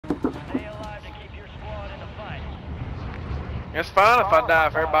It's fine if I die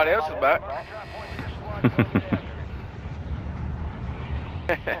if everybody else is back.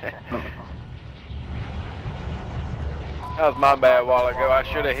 That was my bad a while ago. I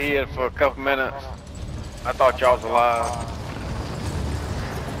should have hid for a couple minutes. I thought y'all was alive.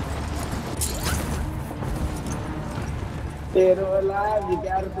 Dead or alive, you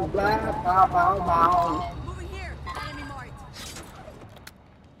gotta survive. Bow, bow, bow. Moving here. Enemy marked.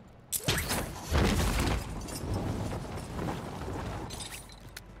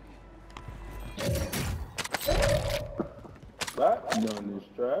 But you on this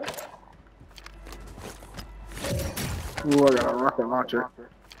track. Ooh, I got a rocket launcher.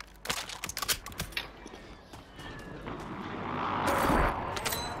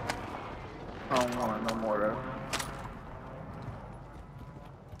 I don't want it no more though.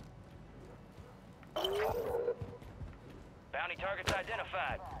 Bounty targets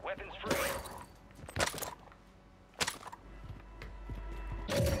identified. Weapons free.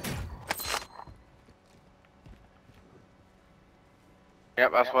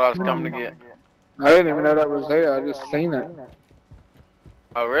 Yep, that's what I was coming to get. I didn't even know that was there. I just seen it.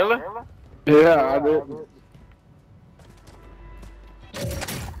 Oh, really? Yeah, I did.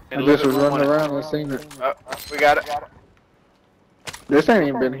 I just was running around and seen it. Oh, we got it. This ain't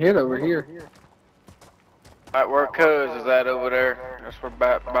even been hit over here. Alright, where Cuz is at over there? That's where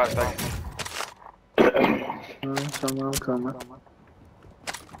by station. I'm coming.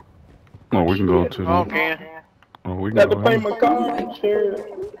 Oh, we can go to Come on, the. Ken. Oh, we can Got go to pay ahead. my car insurance.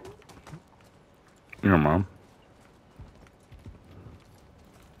 Your mom.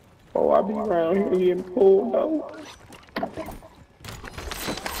 Oh, I be around here getting pulled over.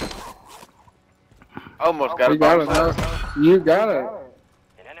 Almost got You it. got it now. You got it.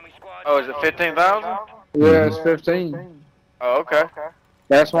 An enemy squad. Oh, is it 15,000? Yeah, it's 15. Oh, okay.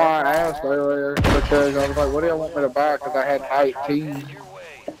 That's why I asked earlier, because I was like, what do y'all want me to buy? Because I had 19. Your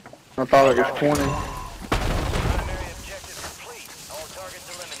way. I thought it was 20. Primary objective complete. All targets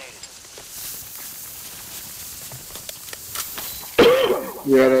eliminated.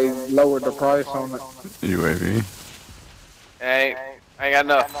 Yeah, they lowered the price on it. UAV. Hey, I ain't got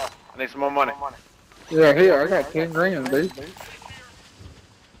enough. I need some more money. Yeah, here, I got 10 grand, dude.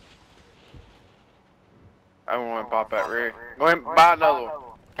 I want to pop that rig. Go ahead and buy another one.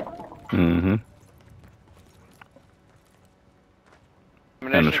 Mm-hmm.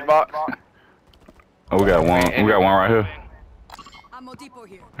 Ammunition box. Oh, we got one. We got one right here. Ammo depot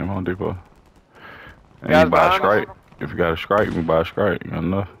here. Come on, Depot. And Guys you buy a behind us? Sprite. If you got a Sprite, you can buy a Sprite. You got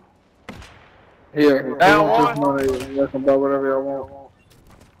enough. Here, if you Down want this one. money, you can buy whatever y'all want.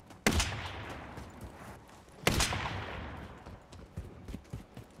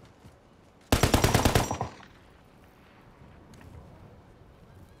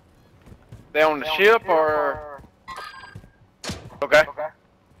 They on the ship or? Okay.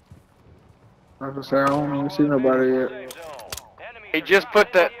 I was just say, I don't even see nobody yet. Safe zone. Enemy He just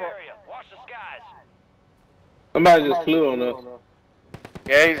put that. area. Watch the skies. Somebody just flew on us.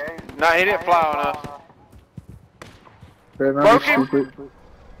 Yeah, he's not. He didn't fly on us. They're not Broke him? stupid.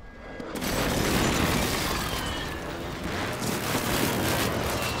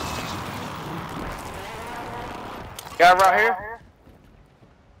 Guy right here.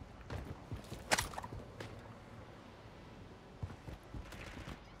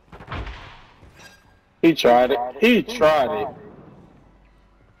 He tried it. He tried it.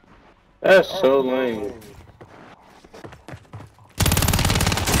 That's so lame.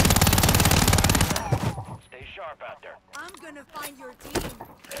 Stay sharp out there. I'm gonna find your team.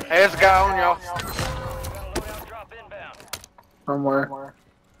 Hey, there's a guy on y'all. Got a loadout drop inbound. Somewhere.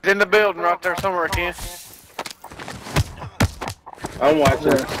 He's in the building right there somewhere, Ken. I'm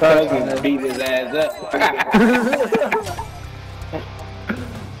watching Cousins beat his ass up.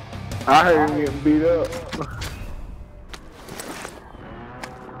 I heard him getting beat up.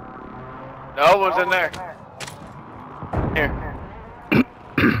 No one's in there. Here.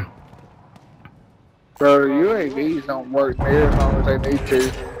 Bro, UAVs don't work near as long as they need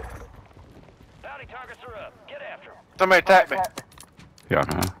to. Bounty targets are up. Get after them. Somebody attack me. Yeah,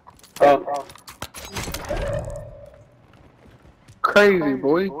 man. Oh, Crazy,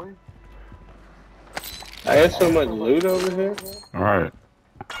 boy. I had so much loot over here. All right.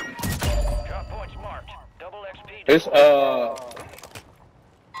 Drop points marked. Double XP. It's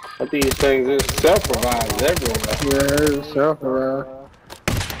what these things is self-revives everywhere. Yeah, there's a self-revive.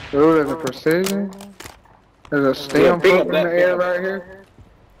 Ooh, there's a precision. There's a stem pick floating up in that the air thing. right here.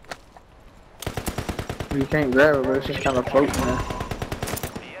 You can't grab it, but it's just kind of floating there.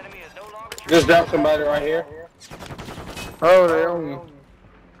 The enemy is no longer Just drop somebody right here. Oh, they own you.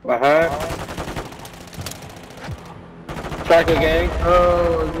 Behind. Striker gang.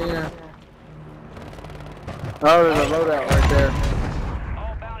 Oh, again. Oh, there's a loadout right there.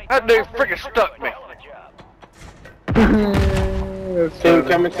 All bounty That dude targets freaking stuck me. hell of a job. That's Team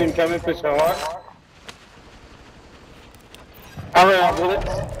funny. coming, pushing hard. I ran out bullets.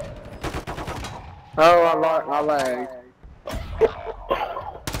 Oh, I lagged.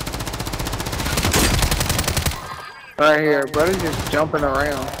 Right here, buddy's just jumping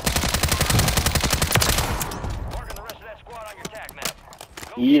around. Marking the rest of that squad on your attack map.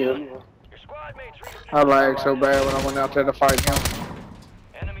 Go Yeah. Your squad mates redeployed. I lagged so bad when I went out there to fight him.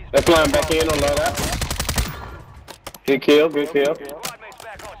 Enemies They're flying back in on loadout. Good kill, good kill. Squad mates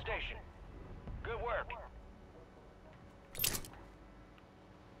back on station. Good work.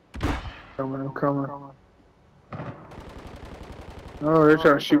 I'm coming. Oh, they're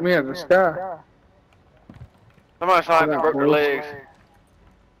trying to shoot me out of the sky. Somebody saw me broke their legs.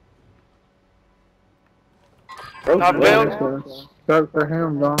 Not built. Stuck for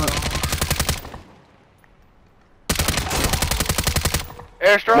him, Don.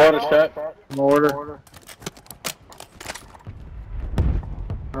 Airstrike. Mortar shot. Mortar.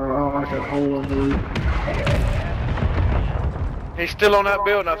 Oh, I don't like that hole in the roof. He's still on that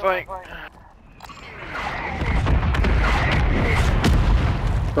building, I think.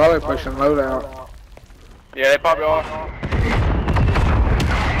 Probably pushing loadout. Yeah, they probably are.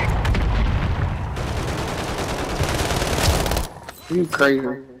 You crazy.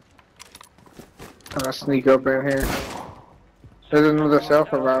 Trying to sneak up in here. There's another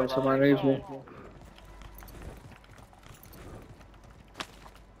self-revive, somebody needs me.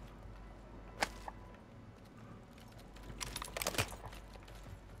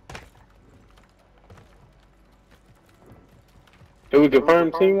 Do we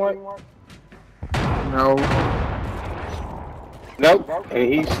confirm team wipe? No. Nope.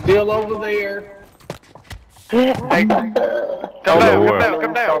 And he's still over there. Hey, come down, come down,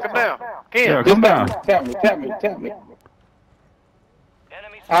 come down, come down. Ken. Yeah, come down. Tap me. Enemies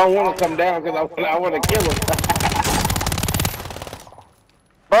I don't want to come down because I want to kill him.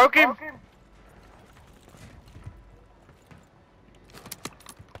 Broke him?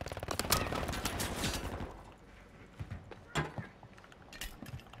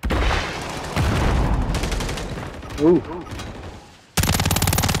 Ooh.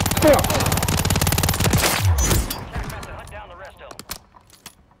 hunt down the rest of them.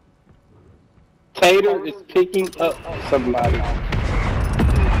 Tater is picking up somebody.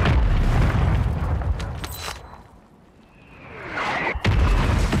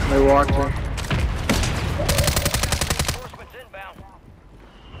 They watching. Reinforcements inbound.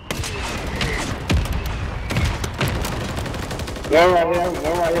 They're right here.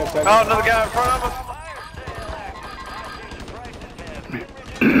 Tater. Oh, another guy in front of us.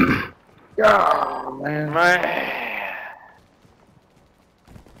 Oh, man. Man.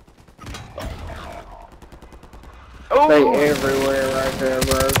 They Oh, everywhere right there,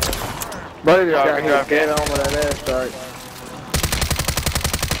 bro. Buddy just got Copy, hit copy. dead on with that airstrike.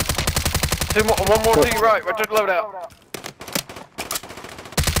 two more, one more to your right, right to the loadout.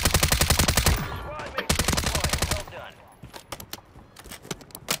 Squad mates redeploying. Well done.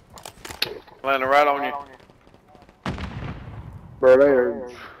 Landing right on you. Bro, they are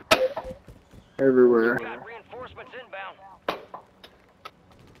everywhere. Got reinforcements inbound.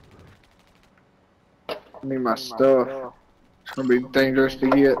 I need my stuff. It's gonna be dangerous to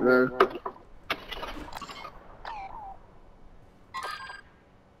get though.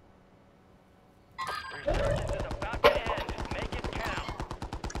 Resurgence is about to end. Make it count.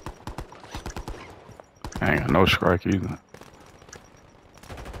 I ain't got no strike either.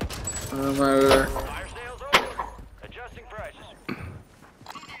 I'm out of there. Fire sales over. Adjusting prices.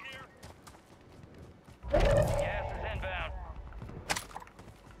 Gas is inbound.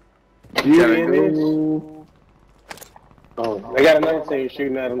 You Gotta in this? go. Oh, they got another team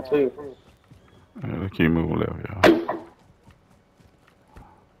shooting at them too. Yeah, let's keep moving left, y'all.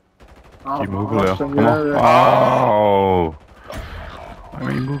 Keep Oh, moving left. some Come on. guy- Oh. Why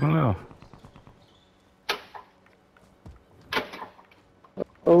are you moving left?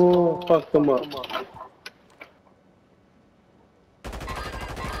 Oh, fuck them up.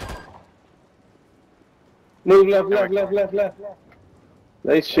 Move left.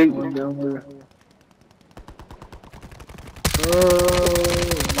 They shooting. Down there.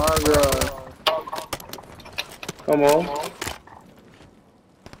 Oh my god. Come on.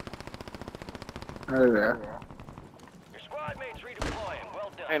 Right there. Your squad mates redeploying.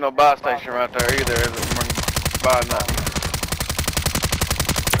 Well done. Ain't no buy station right there either, is it? Buy nothing.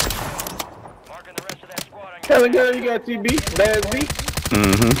 Marking the rest of that squad on your Hell, girl, you got TB, bad B.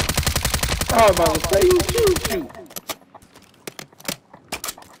 Mm-hmm. I was about to say, shoot.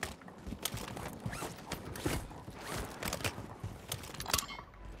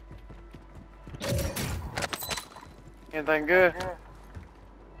 Anything good? No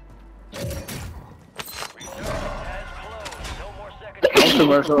more seconds. Most of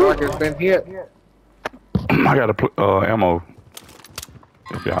us look like it's been hit. I got ammo.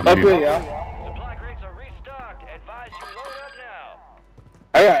 If y'all Up need here, it. y'all. Supply crates are restocked. Advise you load up now.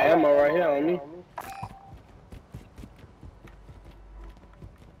 I got ammo right here on me.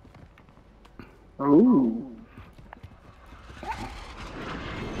 Ooh.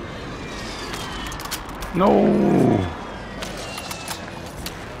 No.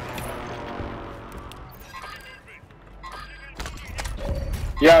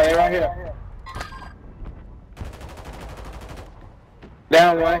 Yeah, they right here.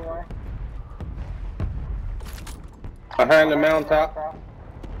 Down way. Behind the mountaintop.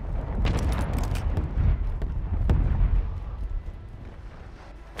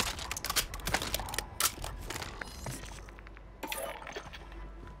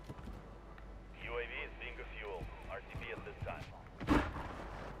 UAV is being refueled. RTB at this time.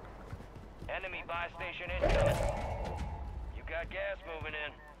 Enemy buy station incoming. You got gas moving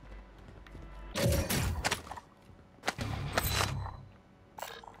in.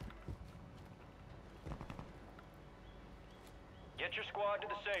 Get your squad to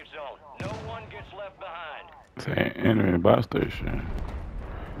the safe zone. No one gets left behind. Say enemy buy station.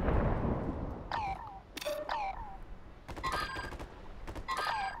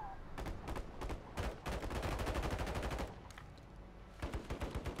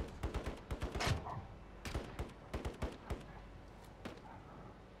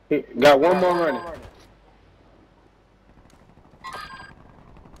 Got one more running.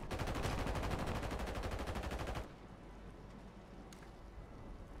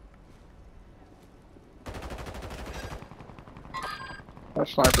 That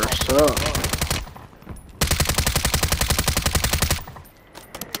sniper sucks.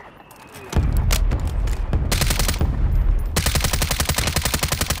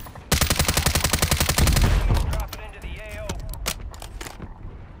 Dropping into the AO.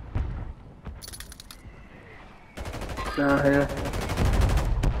 Down here.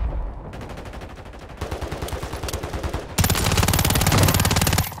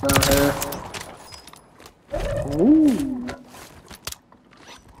 Down here. Ooh.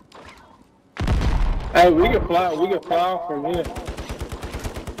 Hey, we can fly from here.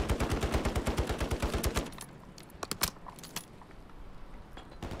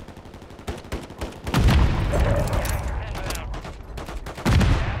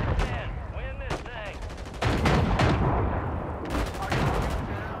 Win this thing.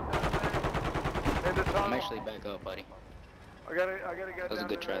 I'm actually back up, buddy. I gotta get That was a down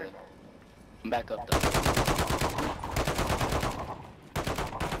good in try there. though. I'm back up though.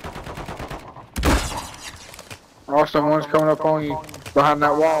 Austin, one's coming up on you behind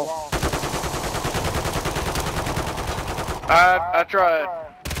that wall. I tried.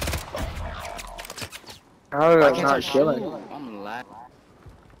 How did Why that can't I not kill him? shoot? I'm lag.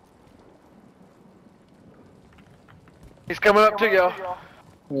 He's coming up to y'all.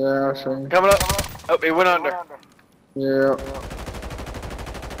 Yeah, I see. Coming up. Oh, he went under. Yeah.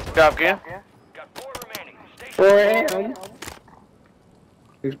 Job again. Got 4 remaining. Stay 4 a.m.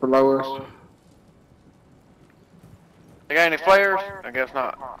 He's below us. They got any flares? I guess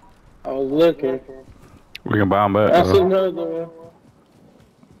not. I was looking. We can buy them back. That's another one.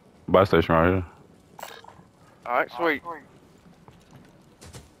 Buy station right here. Alright, sweet.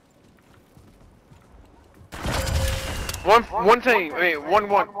 One team. I mean,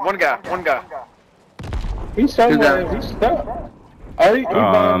 one guy. He's somewhere. He's stuck. Oh, he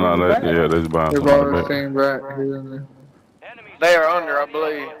No, let's buy They're them both back. team back. He's in there. Enemies. They are under, I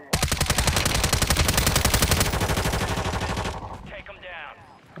believe. Take them down.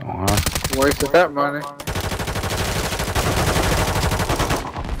 Uh-huh. Wasted that money.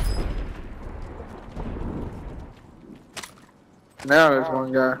 Now there's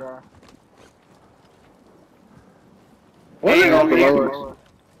one guy. What He's is below us.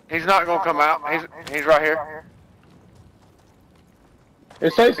 He's not gonna come out. He's right here.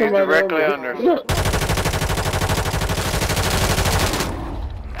 It says somebody directly over under. Look,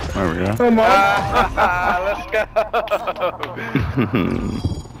 There we go. come on. Let's go.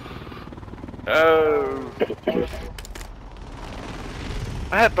 Oh.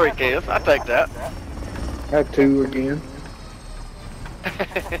 I had 3 kills. I take that. Had 2 again.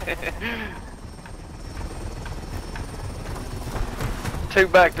 Two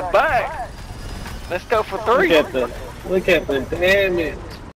back to back. Let's go for 3. Look at the damage.